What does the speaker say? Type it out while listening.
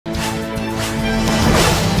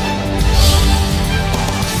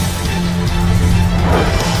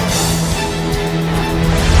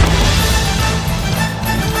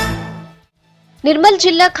నిర్మల్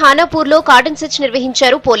జిల్లా ఖానాపూర్లో cordon search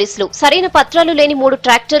నిర్వహించారు పోలీసులు. సరైన పత్రాలు లేని 3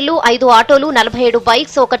 ట్రాక్టర్లు, 5 ఆటోలు, 47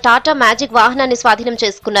 బైక్స్, ఒక టాటా మ్యాజిక్ వాహనాన్ని స్వాధీనం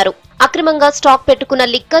చేసుకున్నారు. అక్రమంగా స్టాక్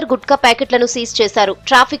పెట్టుకున్న లిక్కర్, గుట్కా ప్యాకెట్లను సీజ్ చేశారు.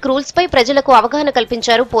 ట్రాఫిక్ రూల్స్ పై ప్రజలకు అవగాహన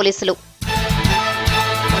కల్పించారు పోలీసులు.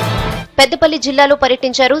 పెద్దపల్లి జిల్లాలో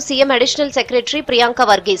పర్యటించారు CM additional secretary Priyanka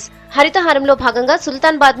Verghese. హరితహారంలో భాగంగా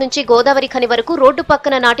సుల్తాన్బాద్ నుంచి గోదావరి ఖని వరకు రోడ్డు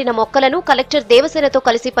పక్కన నాటిన మొక్కలను కలెక్టర్ దేవసేనతో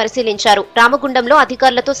కలిసి పరిశీలించారు. రామగుండంలో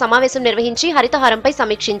అధికారులతో సమావేశం నిర్వహించి హరితహారంపై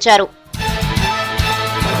సమీక్షించారు.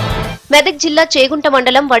 మెదక్ జిల్లా చేగుంట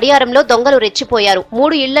మండలం వడియారంలో దొంగలు రెచ్చిపోయారు.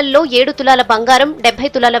 3 ఇళ్లల్లో 7 తులాల బంగారం,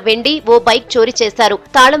 70 తులాల వెండి, ఓ బైక్ చోరీ చేశారు.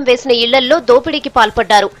 తాళం వేసిన ఇళ్లల్లో దోపిడీకి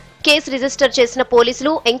పాల్పడ్డారు. కేసు రిజిస్టర్ చేసిన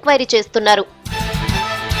పోలీసులు ఎంక్వైరీ చేస్తున్నారు.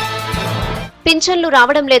 పింఛన్లు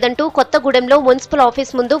రావడం లేదంటూ కొత్తగూడెంలో మున్సిపల్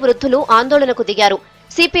ఆఫీస్ ముందు వృద్ధులు ఆందోళనకు దిగారు.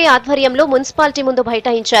 సిపిఐ ఆధ్వర్యంలో మున్సిపాలిటీ ముందు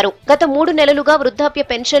బైఠాయించారు. గత 3 నెలలుగా వృద్ధాప్య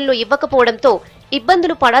పెన్షన్లు ఇవ్వకపోవడంతో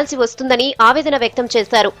ఇబ్బందులు పడాల్సి వస్తుందని ఆవేదన వ్యక్తం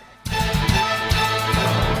చేశారు.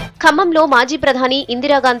 ఖమ్మంలో మాజీ ప్రధాని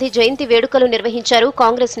ఇందిరాగాంధీ జయంతి వేడుకలు నిర్వహించారు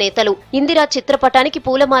కాంగ్రెస్ నేతలు. ఇందిరా చిత్రపటానికి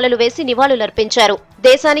పూలమాలలు వేసి నివాళులర్పించారు.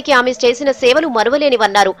 దేశానికి ఆమె చేసిన సేవలు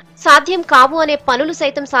మరువలేనివన్నారు. సాధ్యం కావు అనే పనులు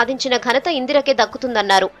సైతం సాధించిన ఘనత ఇందిరకే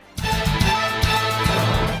దక్కుతుందన్నారు.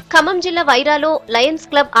 ఖమ్మం జిల్లా వైరాలో లయన్స్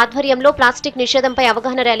క్లబ్ ఆధ్వర్యంలో ప్లాస్టిక్ నిషేధంపై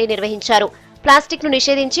అవగాహన ర్యాలీ నిర్వహించారు. ప్లాస్టిక్ ను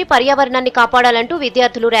నిషేధించి పర్యావరణాన్ని కాపాడాలంటూ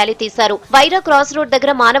విద్యార్థులు ర్యాలీ తీశారు. వైరా క్రాస్ రోడ్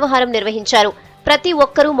దగ్గర మానవహారం నిర్వహించారు. ప్రతి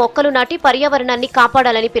ఒక్కరూ మొక్కలు నాటి పర్యావరణాన్ని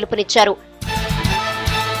కాపాడాలని పిలుపునిచ్చారు.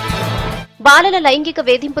 బాలల లైంగిక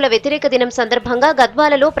వేధింపుల వ్యతిరేక దినం సందర్భంగా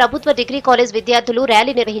గద్వాలలో ప్రభుత్వ డిగ్రీ కాలేజ్ విద్యార్థులు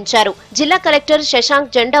ర్యాలీ నిర్వహించారు. జిల్లా కలెక్టర్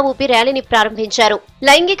శశాంక్ జెండా ఊపి ర్యాలీని ప్రారంభించారు.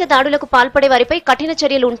 లైంగిక దాడులకు పాల్పడే వారిపై కఠిన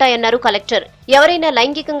చర్యలు ఉంటాయన్నారు కలెక్టర్. ఎవరైనా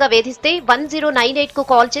లైంగికంగా వేధిస్తే 1098 కు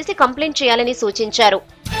కాల్ చేసి కంప్లైంట్ చేయాలని సూచించారు.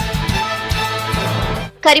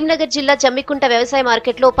 కరీంనగర్ జిల్లా జమ్మికుంట వ్యవసాయ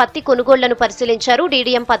మార్కెట్లో పత్తి కొనుగోళ్లను పరిశీలించారు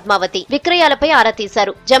డీడీఎం పద్మావతి. విక్రయాలపై ఆరా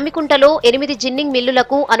తీశారు. జమ్మికుంటలో 8 జిన్నింగ్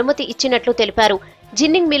మిల్లులకు అనుమతి ఇచ్చినట్లు తెలిపారు.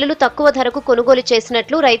 జిన్నింగ్ మిల్లులు తక్కువ ధరకు కొనుగోలు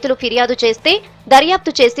చేసినట్లు రైతులు ఫిర్యాదు చేస్తే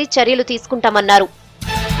దర్యాప్తు చేసి చర్యలు తీసుకుంటామన్నారు.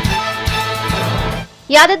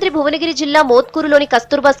 యాదాద్రి భువనగిరి జిల్లా మోత్కూరులోని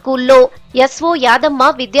కస్తూర్బా స్కూల్లో ఎస్ఓ యాదమ్మ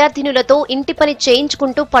విద్యార్థినులతో ఇంటి పని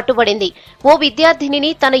చేయించుకుంటూ పట్టుబడింది. ఓ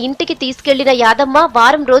విద్యార్థినిని తన ఇంటికి తీసుకెళ్లిన యాదమ్మ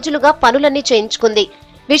వారం రోజులుగా పనులన్నీ చేయించుకుంది.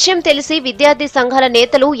 విషయం తెలిసి విద్యార్థి సంఘాల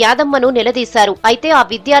నేతలు యాదమ్మను నిలదీశారు. అయితే ఆ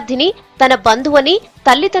విద్యార్థిని తన బంధువని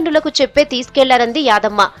తల్లిదండ్రులకు చెప్పే తీసుకెళ్లారంది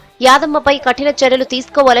యాదమ్మ. యాదమ్మపై కఠిన చర్యలు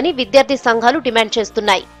తీసుకోవాలని విద్యార్థి సంఘాలు డిమాండ్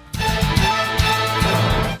చేస్తున్నాయి.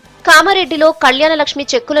 కామారెడ్డిలో కళ్యాణలక్ష్మి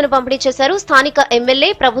చెక్కులను పంపిణీ చేశారు స్థానిక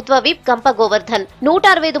ఎమ్మెల్యే ప్రభుత్వ విప్ గంప గోవర్ధన్.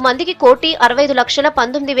 165 మందికి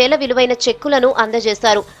 1,65,19,000 విలువైన చెక్కులను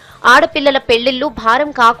అందజేశారు. ఆడపిల్లల పెళ్లిళ్లు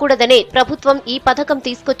భారం కాకూడదనే ప్రభుత్వం ఈ పథకం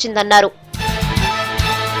తీసుకొచ్చిందన్నారు.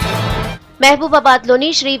 మహబూబాబాద్ లోని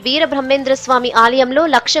శ్రీ వీరబ్రహ్మేంద్ర స్వామి ఆలయంలో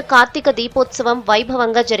లక్ష కార్తీక దీపోత్సవం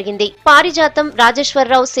వైభవంగా జరిగింది. పారిజాతం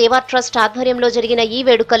రాజేశ్వరరావు సేవా ట్రస్ట్ ఆధ్వర్యంలో జరిగిన ఈ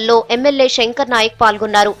వేడుకల్లో ఎమ్మెల్యే శంకర్ నాయక్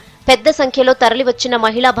పాల్గొన్నారు. పెద్ద సంఖ్యలో తరలివచ్చిన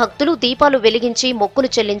మహిళా భక్తులు దీపాలు వెలిగించి మొక్కులు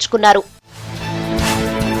చెల్లించుకున్నారు.